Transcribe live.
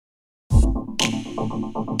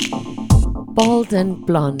Bald and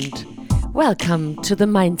blonde. Welcome to the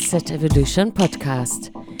Mindset Evolution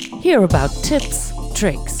podcast. Hear about tips,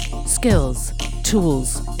 tricks, skills,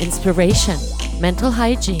 tools, inspiration, mental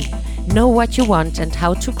hygiene. Know what you want and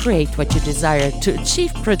how to create what you desire to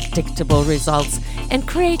achieve predictable results and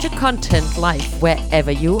create a content life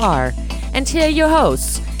wherever you are. And here are your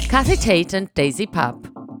hosts, Kathy Tate and Daisy Papp.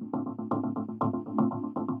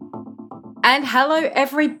 And hello,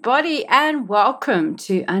 everybody, and welcome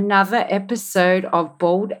to another episode of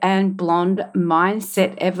Bald and Blonde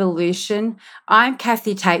Mindset Evolution. I'm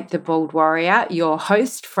Kathy Tate, the Bald Warrior, your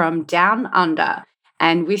host from Down Under.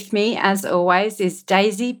 And with me, as always, is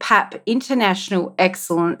Daisy Papp, International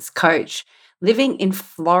Excellence Coach, living in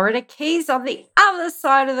Florida Keys on the other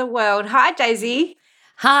side of the world. Hi, Daisy.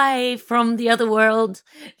 Hi, from the other world.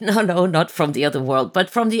 No, not from the other world, but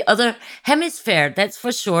from the other hemisphere. That's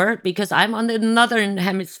for sure, because I'm on the northern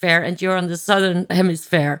hemisphere and you're on the southern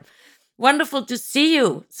hemisphere. Wonderful to see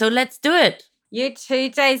you. So let's do it. You too,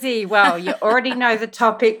 Daisy. Well, you already know the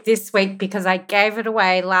topic this week because I gave it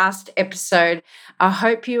away last episode. I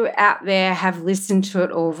hope you out there have listened to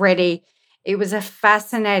it already. It was a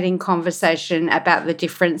fascinating conversation about the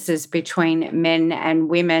differences between men and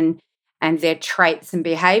women and their traits and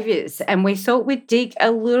behaviors. And we thought we'd dig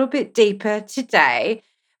a little bit deeper today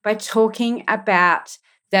by talking about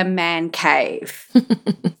the man cave.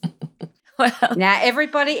 Well, now,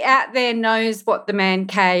 everybody out there knows what the man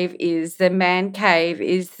cave is. The man cave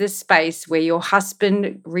is the space where your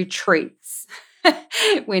husband retreats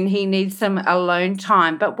when he needs some alone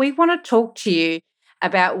time. But we want to talk to you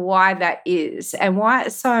about why that is and why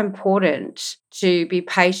it's so important to be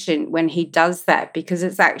patient when he does that, because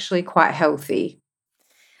it's actually quite healthy.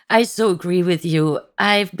 I so agree with you.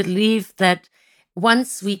 I believe that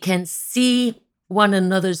once we can see one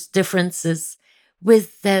another's differences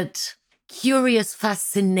with that curious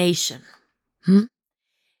fascination,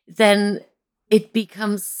 then it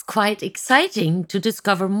becomes quite exciting to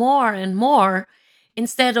discover more and more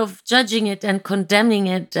instead of judging it and condemning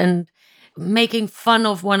it and making fun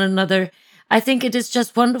of one another. I think it is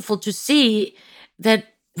just wonderful to see that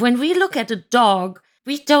when we look at a dog,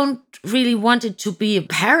 we don't really want it to be a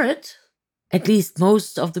parrot. At least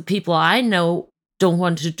most of the people I know don't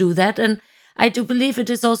want to do that. And I do believe it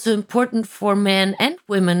is also important for men and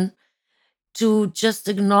women to just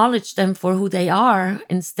acknowledge them for who they are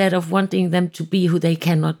instead of wanting them to be who they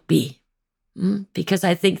cannot be. Because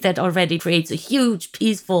I think that already creates a huge,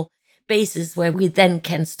 peaceful basis where we then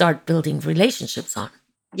can start building relationships on.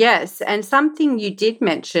 Yes, and something you did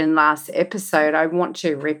mention last episode, I want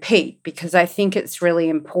to repeat because I think it's really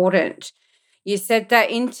important. You said that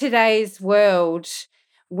in today's world,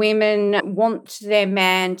 women want their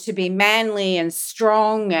man to be manly and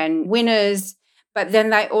strong and winners, but then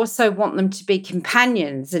they also want them to be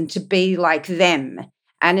companions and to be like them.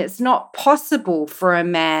 And it's not possible for a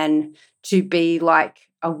man to be like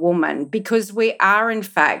a woman because we are, in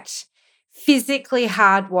fact, physically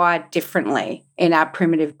hardwired differently in our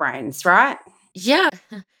primitive brains, right? Yeah.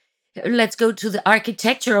 Let's go to the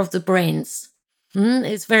architecture of the brains.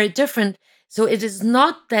 It's very different. So it is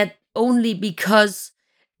not that only because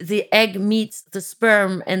the egg meets the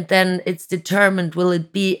sperm and then it's determined will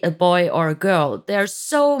it be a boy or a girl. There are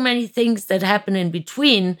so many things that happen in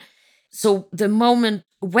between. So the moment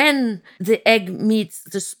when the egg meets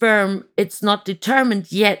the sperm, it's not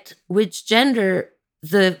determined yet which gender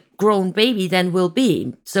the grown baby then will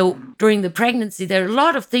be. So during the pregnancy, there are a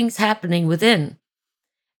lot of things happening within.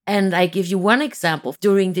 And I give you one example.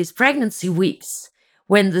 During these pregnancy weeks,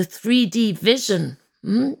 when the 3D vision,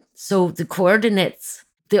 so the coordinates,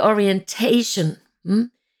 the orientation,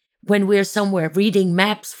 when we're somewhere reading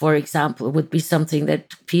maps, for example, would be something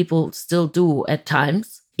that people still do at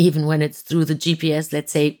times, even when it's through the GPS.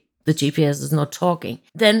 Let's say the GPS is not talking.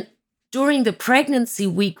 Then during the pregnancy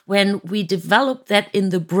week, when we develop that in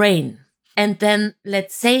the brain, and then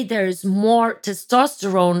let's say there is more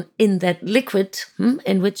testosterone in that liquid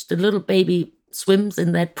in which the little baby swims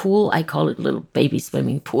in that pool. I call it little baby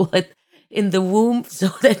swimming pool in the womb so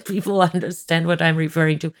that people understand what I'm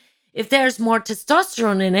referring to. If there's more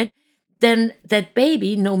testosterone in it, then that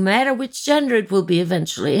baby, no matter which gender it will be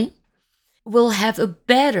eventually, will have a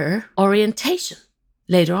better orientation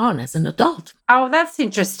later on as an adult. Oh, that's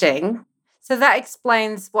interesting. So that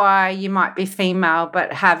explains why you might be female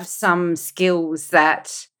but have some skills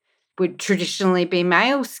that would traditionally be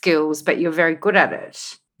male skills, but you're very good at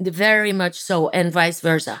it. Very much so, and vice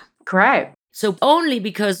versa. Great. So only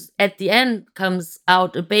because at the end comes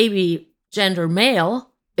out a baby gender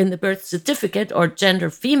male in the birth certificate or gender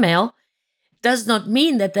female does not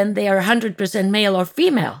mean that then they are 100% male or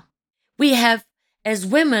female. We have as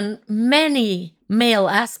women, many male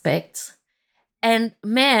aspects, and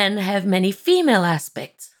men have many female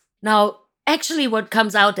aspects. Now, actually, what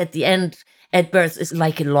comes out at the end at birth is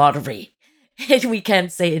like a lottery. We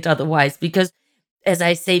can't say it otherwise, because, as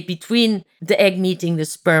I say, between the egg meeting the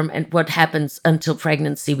sperm and what happens until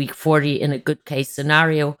pregnancy, week 40, in a good case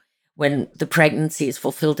scenario, when the pregnancy is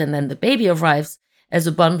fulfilled and then the baby arrives as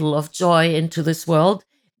a bundle of joy into this world,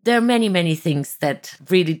 there are many, many things that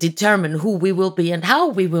really determine who we will be and how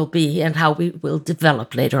we will be and how we will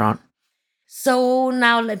develop later on. So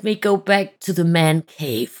now let me go back to the man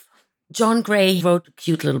cave. John Gray wrote a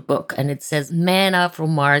cute little book, and it says, Men are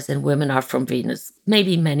from Mars and women are from Venus.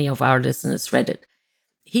 Maybe many of our listeners read it.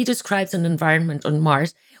 He describes an environment on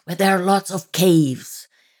Mars where there are lots of caves.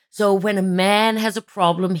 So when a man has a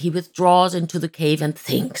problem, he withdraws into the cave and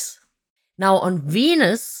thinks. Now on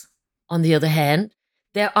Venus, on the other hand,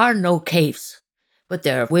 there are no caves, but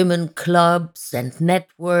there are women clubs and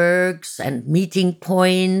networks and meeting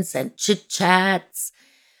points and chit-chats.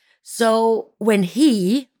 So when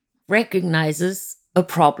he recognizes a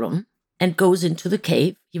problem and goes into the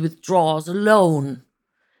cave, he withdraws alone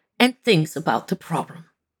and thinks about the problem.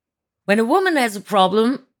 When a woman has a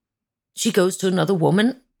problem, she goes to another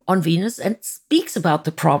woman on Venus and speaks about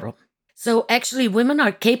the problem. So actually, women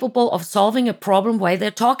are capable of solving a problem while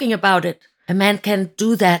they're talking about it. A man can't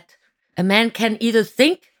do that. A man can either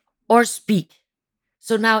think or speak.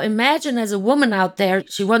 So now imagine, as a woman out there,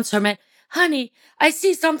 she wants her man, honey, I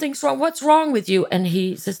see something's wrong. What's wrong with you? And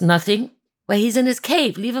he says, nothing. Well, he's in his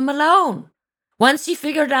cave. Leave him alone. Once he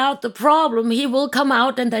figured out the problem, he will come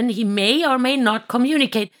out and then he may or may not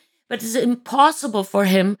communicate. But it's impossible for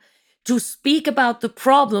him to speak about the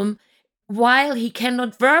problem while he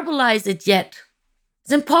cannot verbalize it yet.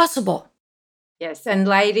 It's impossible. Yes, and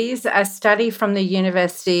ladies, a study from the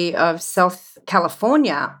University of South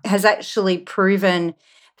California has actually proven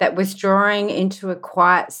that withdrawing into a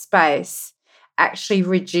quiet space actually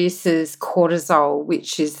reduces cortisol,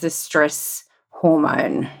 which is the stress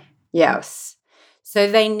hormone. Yes. So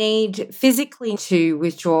they need physically to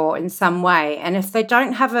withdraw in some way. And if they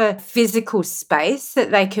don't have a physical space that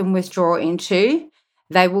they can withdraw into,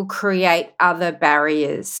 they will create other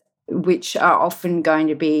barriers, which are often going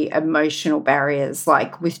to be emotional barriers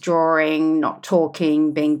like withdrawing, not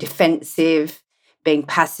talking, being defensive, being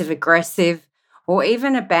passive aggressive, or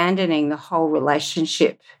even abandoning the whole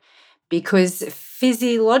relationship, because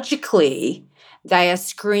physiologically they are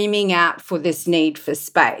screaming out for this need for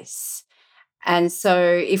space. And so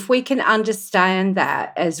if we can understand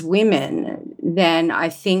that as women, then I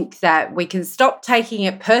think that we can stop taking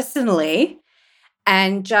it personally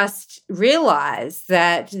and just realize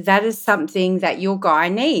that that is something that your guy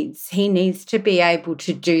needs. He needs to be able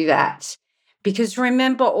to do that. Because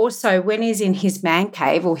remember also, when he's in his man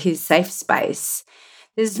cave or his safe space,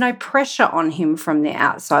 there's no pressure on him from the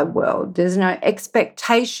outside world. There's no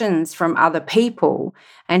expectations from other people,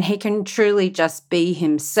 and he can truly just be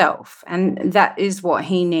himself. And that is what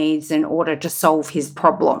he needs in order to solve his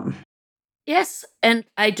problem. Yes, and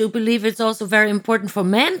I do believe it's also very important for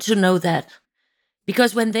men to know that.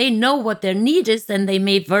 Because when they know what their need is, then they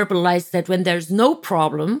may verbalize that when there's no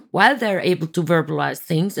problem, while they're able to verbalize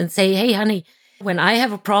things and say, hey, honey, when I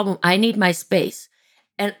have a problem, I need my space.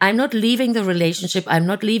 And I'm not leaving the relationship. I'm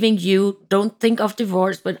not leaving you. Don't think of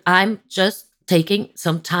divorce, but I'm just taking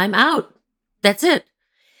some time out. That's it.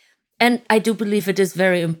 And I do believe it is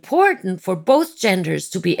very important for both genders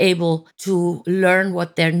to be able to learn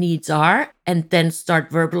what their needs are and then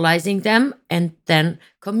start verbalizing them and then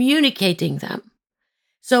communicating them.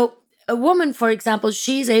 So a woman, for example,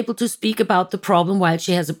 she's able to speak about the problem while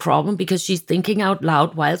she has a problem because she's thinking out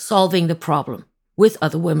loud while solving the problem with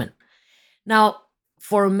other women. Now,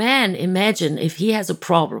 for a man, imagine if he has a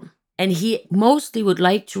problem and he mostly would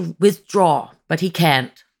like to withdraw, but he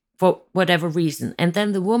can't for whatever reason. And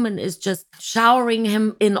then the woman is just showering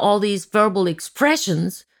him in all these verbal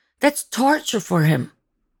expressions. That's torture for him.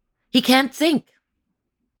 He can't think.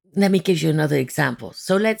 Let me give you another example.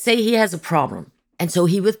 So let's say he has a problem. And so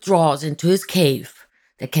he withdraws into his cave.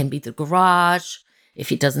 That can be the garage. If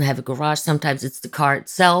he doesn't have a garage, sometimes it's the car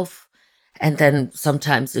itself. And then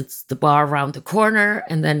sometimes it's the bar around the corner.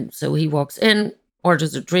 And then so he walks in,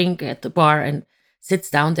 orders a drink at the bar and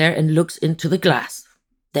sits down there and looks into the glass.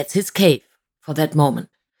 That's his cave for that moment.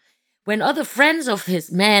 When other friends of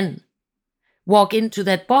his men walk into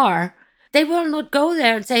that bar, they will not go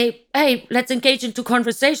there and say, hey, let's engage into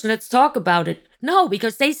conversation. Let's talk about it. No,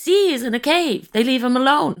 because they see he's in a cave. They leave him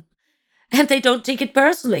alone. And they don't take it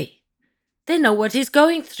personally. They know what he's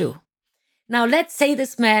going through. Now, let's say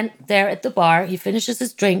this man there at the bar, he finishes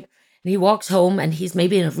his drink And he walks home and he's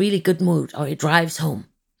maybe in a really good mood, or he drives home.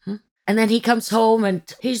 And then he comes home and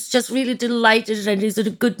he's just really delighted and he's in a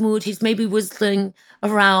good mood. He's maybe whistling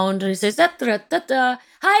around and he says, da, da, da, da.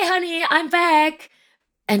 Hi, honey, I'm back.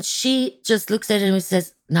 And she just looks at him and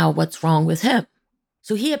says, now what's wrong with him?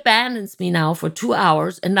 So he abandons me now for 2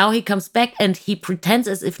 hours and now he comes back and he pretends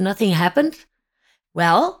as if nothing happened.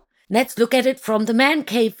 Well, let's look at it from the man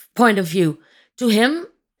cave point of view. To him,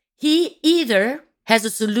 he either has a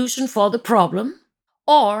solution for the problem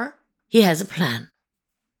or he has a plan.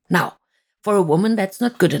 Now, for a woman, that's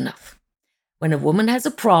not good enough. When a woman has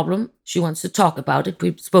a problem, she wants to talk about it.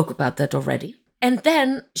 We spoke about that already. And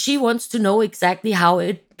then she wants to know exactly how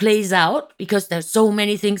it plays out because there's so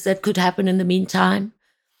many things that could happen in the meantime.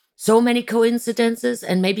 So many coincidences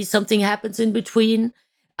and maybe something happens in between.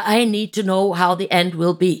 I need to know how the end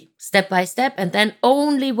will be, step by step. And then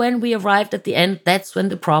only when we arrived at the end, that's when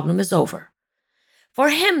the problem is over. For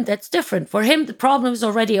him, that's different. For him, the problem is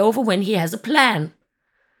already over when he has a plan.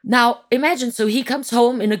 Now, imagine, so he comes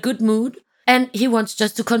home in a good mood and he wants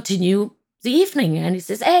just to continue the evening. And he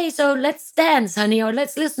says, hey, so let's dance, honey, or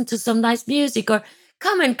let's listen to some nice music, or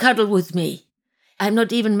come and cuddle with me. I'm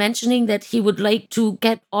not even mentioning that he would like to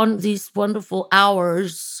get on these wonderful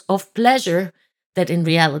hours of pleasure that in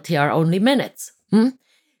reality are only minutes.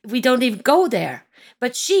 We don't even go there.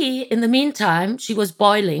 But she, in the meantime, she was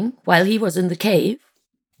boiling while he was in the cave.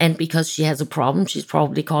 And because she has a problem, she's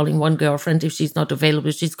probably calling one girlfriend. If she's not available,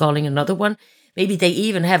 she's calling another one. Maybe they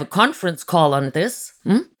even have a conference call on this.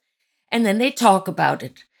 And then they talk about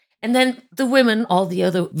it. And then the women, all the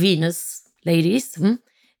other Venus ladies,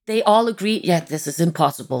 they all agree, yeah, this is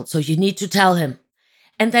impossible. So you need to tell him.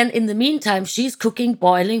 And then in the meantime, she's cooking,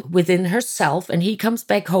 boiling within herself. And he comes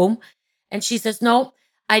back home and she says, no,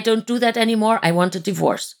 I don't do that anymore. I want a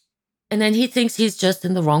divorce. And then he thinks he's just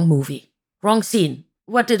in the wrong movie, wrong scene.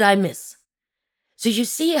 What did I miss? So you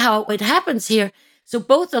see how it happens here. So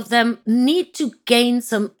both of them need to gain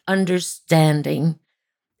some understanding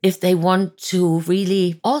if they want to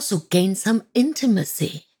really also gain some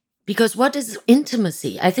intimacy. Because what is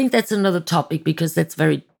intimacy? I think that's another topic because that's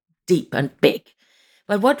very deep and big.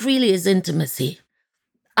 But what really is intimacy?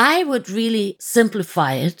 I would really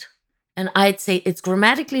simplify it, and I'd say it's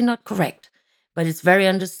grammatically not correct, but it's very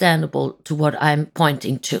understandable to what I'm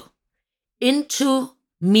pointing to. Into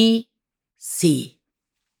me, see.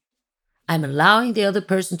 I'm allowing the other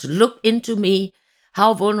person to look into me,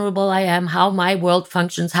 how vulnerable I am, how my world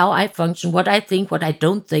functions, how I function, what I think, what I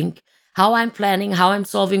don't think, how I'm planning, how I'm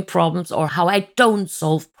solving problems, or how I don't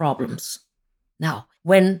solve problems. Now,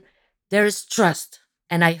 when there is trust,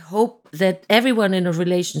 and I hope that everyone in a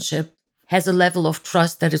relationship has a level of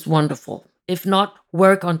trust that is wonderful. If not,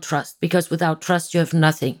 work on trust, because without trust, you have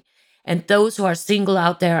nothing. And those who are single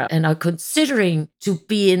out there and are considering to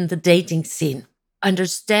be in the dating scene,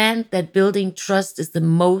 understand that building trust is the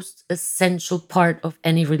most essential part of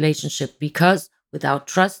any relationship, because without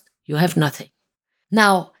trust, you have nothing.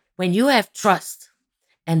 Now, when you have trust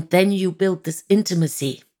and then you build this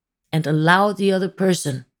intimacy and allow the other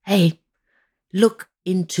person, hey, look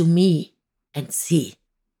into me and see.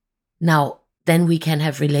 Now, then we can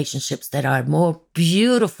have relationships that are more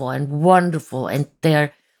beautiful and wonderful, and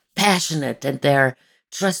they're passionate and they're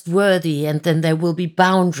trustworthy, and then there will be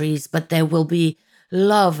boundaries, but there will be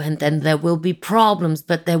love, and then there will be problems,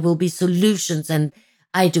 but there will be solutions. And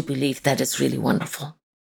I do believe that is really wonderful.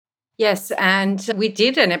 Yes, and we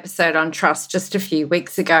did an episode on trust just a few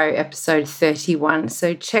weeks ago, episode 31.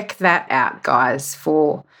 So check that out, guys,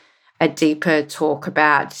 for a deeper talk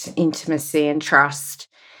about intimacy and trust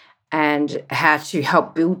and how to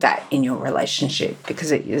help build that in your relationship,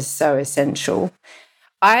 because it is so essential.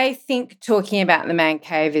 I think talking about the man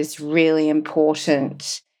cave is really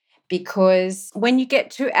important, because when you get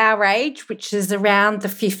to our age, which is around the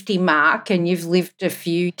 50 mark, and you've lived a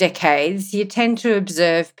few decades, you tend to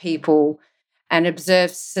observe people and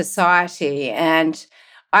observe society. And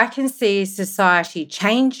I can see society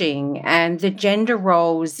changing, and the gender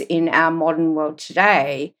roles in our modern world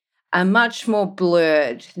today are much more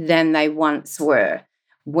blurred than they once were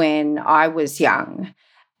when I was young.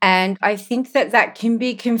 And I think that that can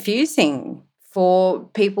be confusing for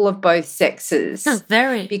people of both sexes.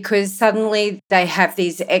 Very. Because suddenly they have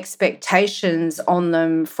these expectations on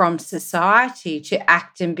them from society to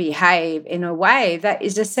act and behave in a way that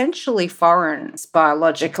is essentially foreign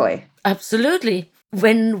biologically. Absolutely.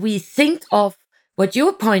 When we think of what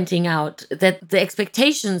you're pointing out, that the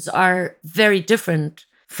expectations are very different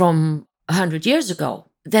from 100 years ago,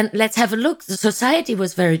 then let's have a look. The society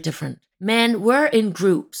was very different. Men were in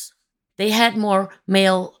groups. They had more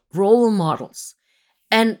male role models.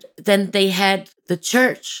 And then they had the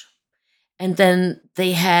church. And then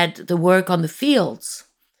they had the work on the fields.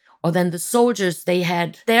 Or then the soldiers, they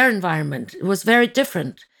had their environment. It was very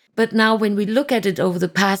different. But now when we look at it over the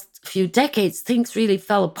past few decades, things really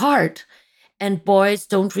fell apart. And boys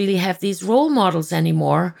don't really have these role models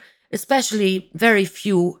anymore, especially very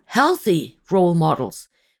few healthy role models.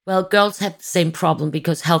 Well, girls have the same problem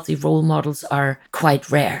because healthy role models are quite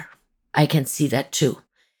rare. I can see that too.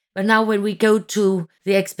 But now when we go to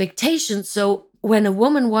the expectations, so when a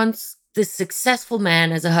woman wants this successful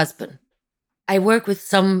man as a husband, I work with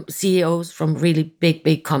some CEOs from really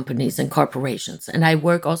big companies and corporations. And I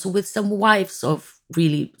work also with some wives of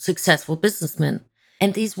really successful businessmen.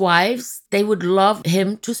 And these wives, they would love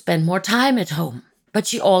him to spend more time at home. But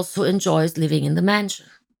she also enjoys living in the mansion.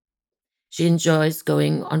 She enjoys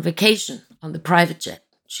going on vacation on the private jet.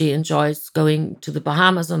 She enjoys going to the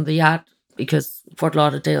Bahamas on the yacht because Fort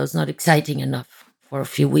Lauderdale is not exciting enough for a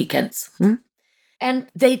few weekends. And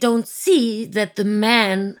they don't see that the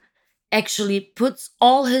man actually puts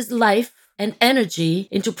all his life and energy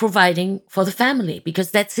into providing for the family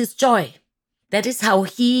because that's his joy. That is how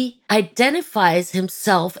he identifies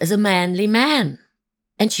himself as a manly man.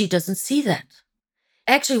 And she doesn't see that.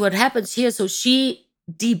 Actually, what happens here, so she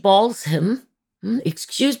deballs him.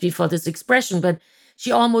 Excuse me for this expression, but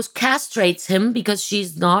she almost castrates him because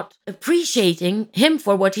she's not appreciating him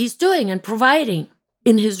for what he's doing and providing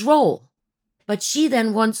in his role. But she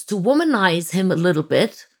then wants to womanize him a little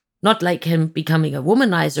bit, not like him becoming a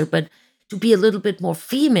womanizer, but to be a little bit more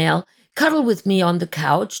female. Cuddle with me on the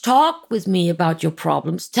couch, talk with me about your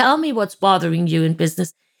problems, tell me what's bothering you in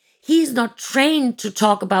business. He's not trained to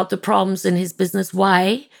talk about the problems in his business.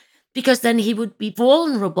 Why? Because then he would be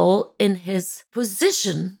vulnerable in his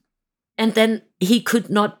position, and then he could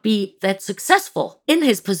not be that successful in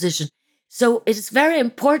his position. So it is very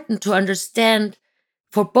important to understand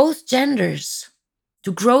for both genders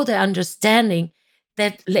to grow their understanding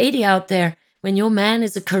that, lady out there, when your man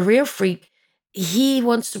is a career freak, he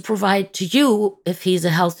wants to provide to you if he's a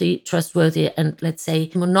healthy, trustworthy, and let's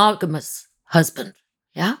say monogamous husband.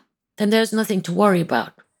 Yeah? Then there's nothing to worry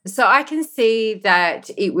about. So I can see that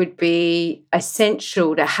it would be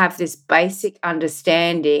essential to have this basic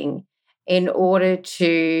understanding in order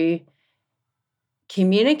to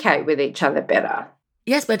communicate with each other better.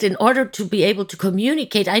 Yes, but in order to be able to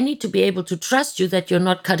communicate, I need to be able to trust you that you're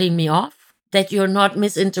not cutting me off, that you're not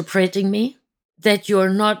misinterpreting me, that you're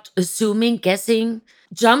not assuming, guessing,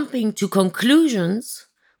 jumping to conclusions.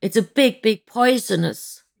 It's a big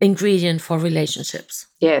poisonous ingredient for relationships.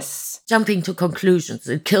 Yes. Jumping to conclusions.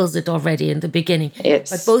 It kills it already in the beginning. Yes.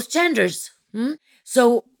 But both genders.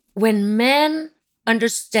 So when men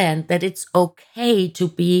understand that it's okay to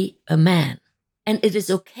be a man, and it is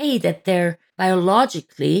okay that they're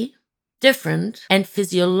biologically different and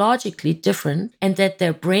physiologically different, and that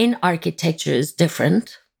their brain architecture is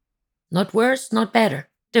different, not worse, not better,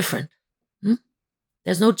 different.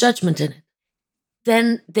 There's no judgment in it.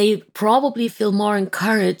 Then they probably feel more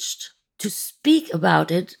encouraged to speak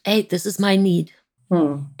about it. Hey, this is my need.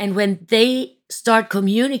 And when they start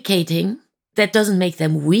communicating, that doesn't make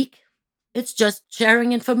them weak. It's just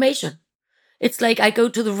sharing information. It's like I go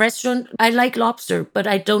to the restaurant, I like lobster, but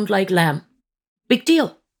I don't like lamb. Big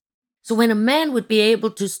deal. So when a man would be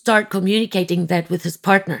able to start communicating that with his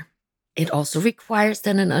partner, it also requires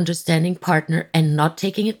then an understanding partner and not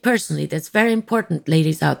taking it personally. That's very important,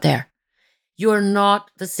 ladies out there. You're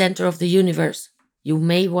not the center of the universe. You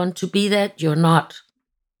may want to be that. You're not.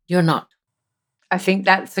 You're not. I think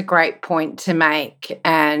that's a great point to make.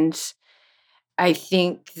 And I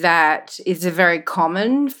think that it's very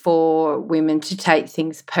common for women to take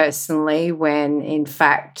things personally when, in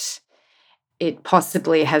fact, it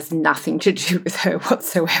possibly has nothing to do with her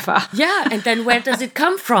whatsoever. Yeah, and then where does it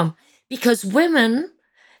come from? Because women,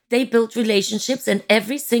 they build relationships, and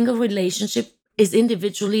every single relationship is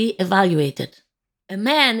individually evaluated. A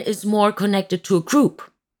man is more connected to a group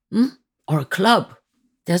or a club.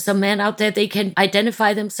 There's some men out there, they can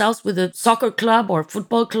identify themselves with a soccer club or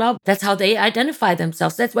football club. That's how they identify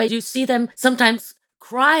themselves. That's why you see them sometimes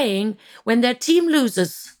crying when their team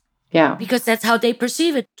loses. Yeah. Because that's how they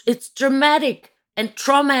perceive it. It's dramatic and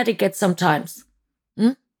traumatic at sometimes.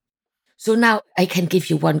 So now I can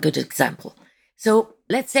give you one good example. So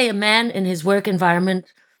let's say a man in his work environment,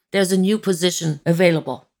 there's a new position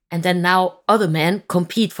available. And then now other men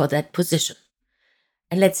compete for that position.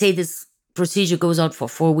 And let's say this procedure goes on for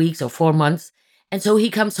 4 weeks or 4 months. And so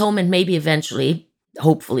he comes home and maybe eventually,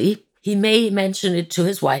 hopefully, he may mention it to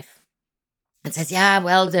his wife and says, yeah,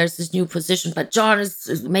 well, there's this new position, but John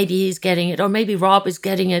is, maybe he's getting it, or maybe Rob is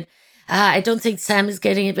getting it. I don't think Sam is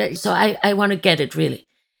getting it. So I want to get it really.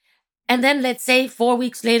 And then let's say 4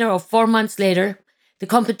 weeks later or 4 months later, the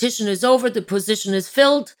competition is over, the position is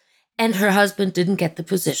filled, and her husband didn't get the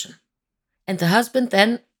position. And the husband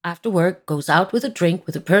then, after work, goes out with a drink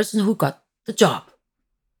with the person who got the job.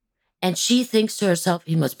 And she thinks to herself,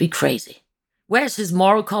 he must be crazy. Where's his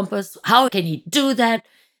moral compass? How can he do that?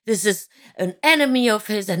 This is an enemy of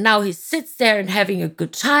his, and now he sits there and having a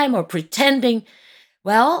good time or pretending.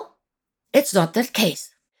 Well, it's not that case.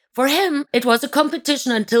 For him, it was a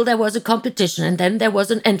competition until there was a competition, and then there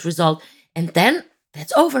was an end result. And then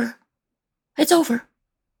that's over. It's over.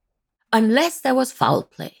 Unless there was foul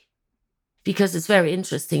play. Because it's very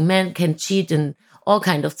interesting. Men can cheat in all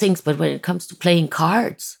kinds of things, but when it comes to playing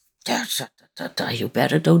cards, you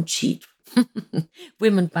better don't cheat.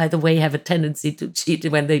 Women, by the way, have a tendency to cheat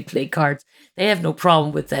when they play cards. They have no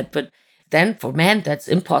problem with that. But then for men, that's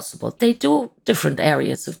impossible. They do different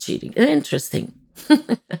areas of cheating. Interesting.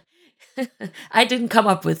 I didn't come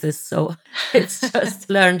up with this, so it's just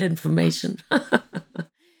learned information.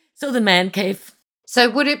 So the man cave. So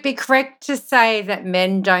would it be correct to say that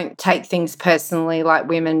men don't take things personally like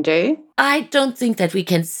women do? I don't think that we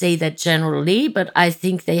can say that generally, but I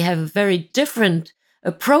think they have a very different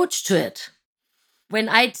approach to it. When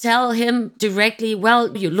I tell him directly,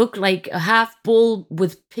 well, you look like a half bull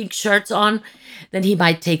with pink shirts on, then he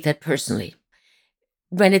might take that personally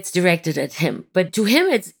when it's directed at him. But to him,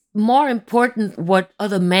 it's more important what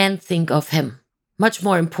other men think of him. Much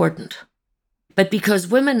more important. But because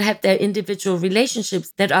women have their individual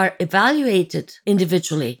relationships that are evaluated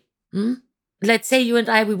individually. Let's say you and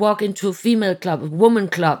I, we walk into a female club, a woman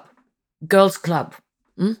club, girls club.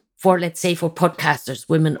 For podcasters,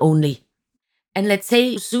 women only. And let's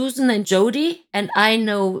say Susan and Jody, and I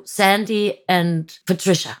know Sandy and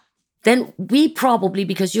Patricia. Then we probably,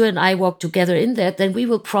 because you and I walk together in there, then we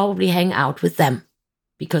will probably hang out with them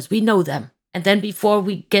because we know them. And then before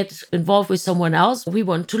we get involved with someone else, we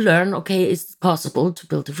want to learn, okay, is it possible to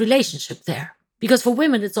build a relationship there? Because for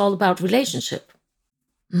women, it's all about relationship.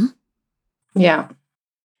 Yeah.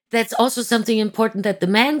 That's also something important that the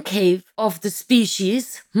man cave of the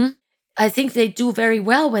species, I think they do very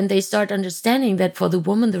well when they start understanding that for the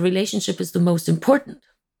woman, the relationship is the most important.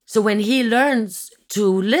 So when he learns to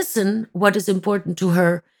listen what is important to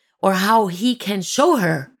her or how he can show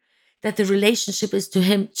her that the relationship is to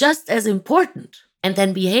him just as important and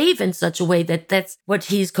then behave in such a way that that's what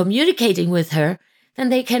he's communicating with her, then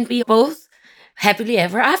they can be both happily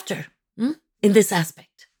ever after in this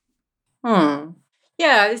aspect.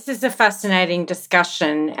 Yeah, this is a fascinating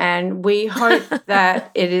discussion, and we hope that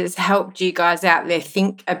it has helped you guys out there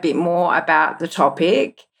think a bit more about the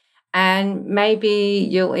topic, and maybe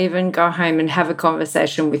you'll even go home and have a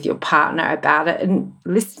conversation with your partner about it and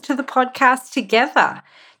listen to the podcast together,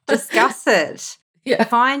 discuss it,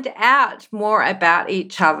 find out more about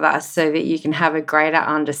each other so that you can have a greater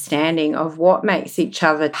understanding of what makes each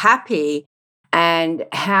other happy and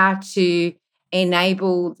how to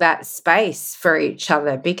enable that space for each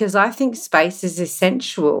other, because I think space is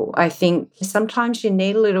essential. I think sometimes you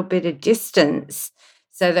need a little bit of distance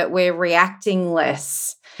so that we're reacting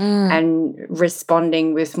less and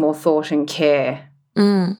responding with more thought and care.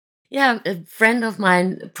 Yeah, a friend of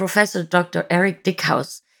mine, Professor Dr. Eric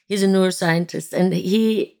Dickhaus, he's a neuroscientist, and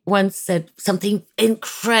he once said something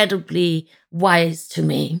incredibly wise to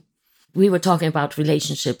me. We were talking about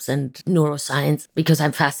relationships and neuroscience because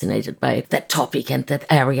I'm fascinated by that topic and that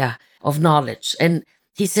area of knowledge. And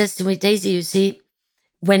he says to me, Daisy, you see,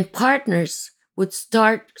 when partners would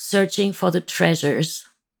start searching for the treasures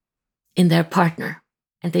in their partner,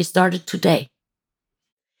 and they started today,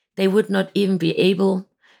 they would not even be able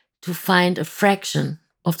to find a fraction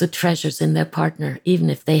of the treasures in their partner, even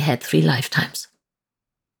if they had 3 lifetimes.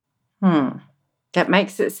 That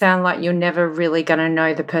makes it sound like you're never really going to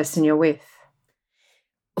know the person you're with.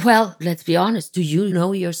 Well, let's be honest. Do you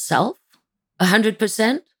know yourself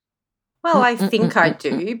 100%? Well, I think I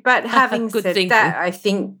do. But having said that, I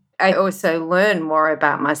think I also learn more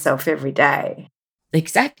about myself every day.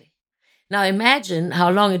 Exactly. Now imagine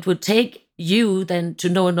how long it would take you then to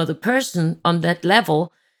know another person on that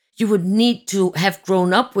level. You would need to have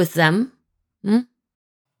grown up with them.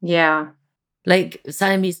 Yeah. Like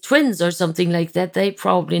Siamese twins or something like that, they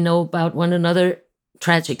probably know about one another,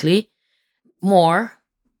 tragically, more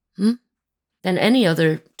than any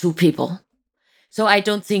other 2 people. So I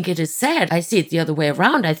don't think it is sad. I see it the other way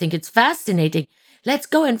around. I think it's fascinating. Let's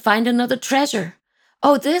go and find another treasure.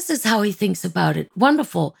 Oh, this is how he thinks about it.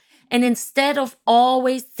 Wonderful. And instead of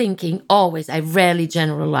always thinking, I rarely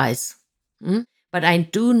generalize, but I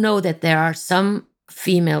do know that there are some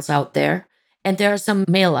females out there, and there are some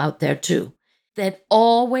male out there too, that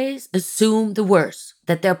always assume the worst,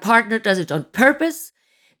 that their partner does it on purpose,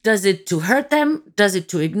 does it to hurt them, does it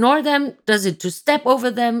to ignore them, does it to step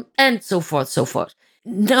over them, and so forth, so forth.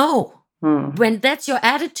 No. When that's your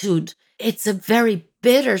attitude, it's a very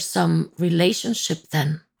bittersome relationship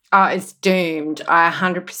then. Oh, it's doomed. I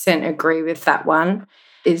 100% agree with that one.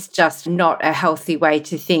 It's just not a healthy way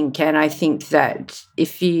to think. And I think that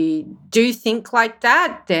if you do think like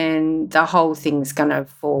that, then the whole thing's going to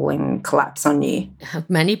fall and collapse on you.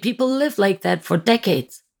 Many people live like that for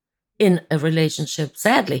decades in a relationship,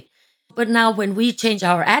 sadly. But now when we change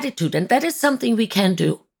our attitude, and that is something we can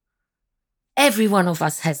do, every one of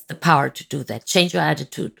us has the power to do that. Change your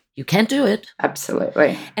attitude. You can do it.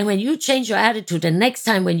 Absolutely. And when you change your attitude, and next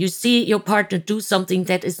time when you see your partner do something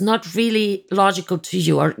that is not really logical to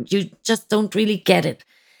you, or you just don't really get it,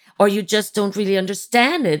 or you just don't really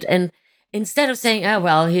understand it, and instead of saying, oh,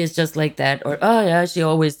 well, he's just like that, or, oh, yeah, she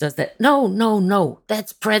always does that. No.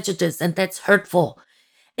 That's prejudice and that's hurtful.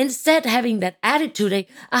 Instead, having that attitude, like,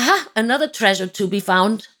 aha, another treasure to be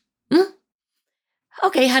found.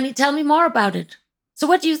 Okay, honey, tell me more about it. So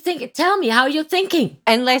what do you think? Tell me how you're thinking.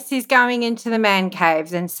 Unless he's going into the man cave,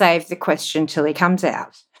 then save the question till he comes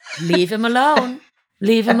out. Leave him alone.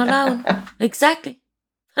 Leave him alone. Exactly.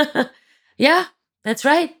 Yeah, that's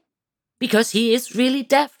right. Because he is really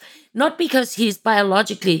deaf. Not because he's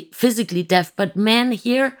biologically, physically deaf, but men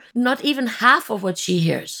hear not even half of what she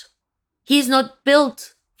hears. He's not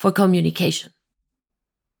built for communication.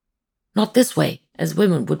 Not this way, as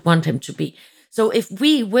women would want him to be. So if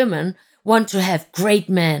we women want to have great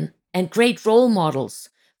men and great role models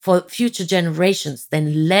for future generations,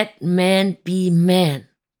 then let men be men.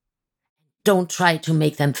 Don't try to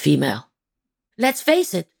make them female. Let's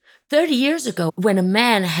face it, 30 years ago, when a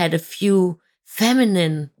man had a few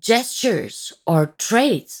feminine gestures or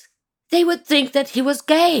traits, they would think that he was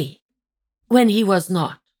gay when he was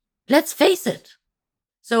not. Let's face it.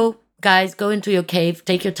 So, guys, go into your cave,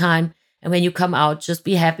 take your time, and when you come out, just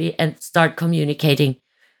be happy and start communicating.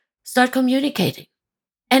 Start communicating.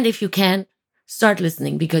 And if you can, start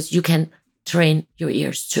listening, because you can train your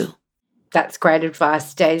ears too. That's great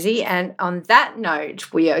advice, Daisy. And on that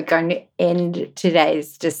note, we are going to end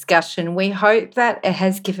today's discussion. We hope that it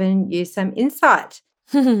has given you some insight.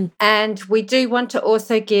 And we do want to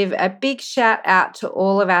also give a big shout out to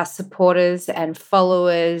all of our supporters and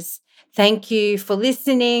followers. Thank you for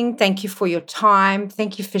listening. Thank you for your time.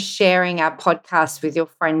 Thank you for sharing our podcast with your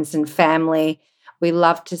friends and family. We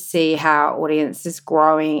love to see how our audience is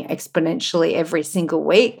growing exponentially every single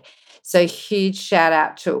week. So huge shout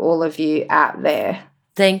out to all of you out there.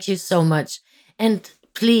 Thank you so much. And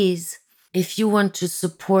please, if you want to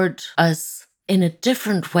support us in a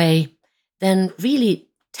different way, then really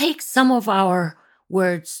take some of our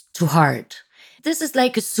words to heart. This is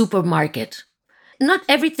like a supermarket. Not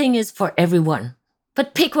everything is for everyone,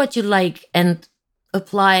 but pick what you like and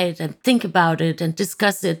apply it and think about it and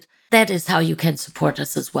discuss it. That is how you can support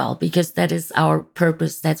us as well, because that is our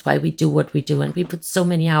purpose. That's why we do what we do. And we put so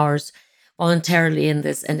many hours voluntarily in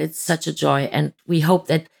this, and it's such a joy. And we hope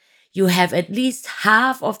that you have at least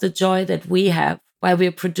half of the joy that we have while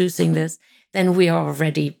we're producing this. Then we are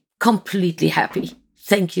already completely happy.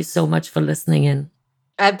 Thank you so much for listening in.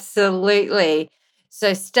 Absolutely.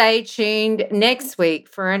 So stay tuned next week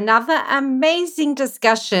for another amazing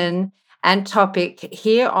discussion and topic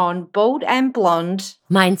here on Bold and Blonde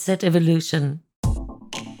Mindset Evolution.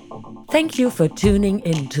 Thank you for tuning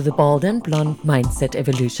in to the Bald and Blonde Mindset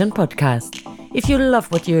Evolution podcast. If you love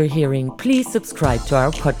what you're hearing, please subscribe to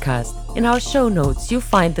our podcast. In our show notes, you'll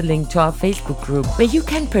find the link to our Facebook group where you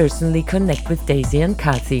can personally connect with Daisy and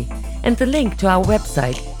Kathy, and the link to our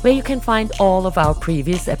website where you can find all of our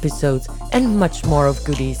previous episodes and much more of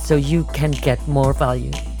goodies so you can get more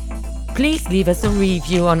value. Please leave us a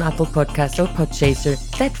review on Apple Podcasts or Podchaser.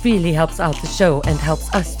 That really helps out the show and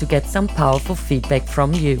helps us to get some powerful feedback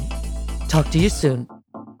from you. Talk to you soon.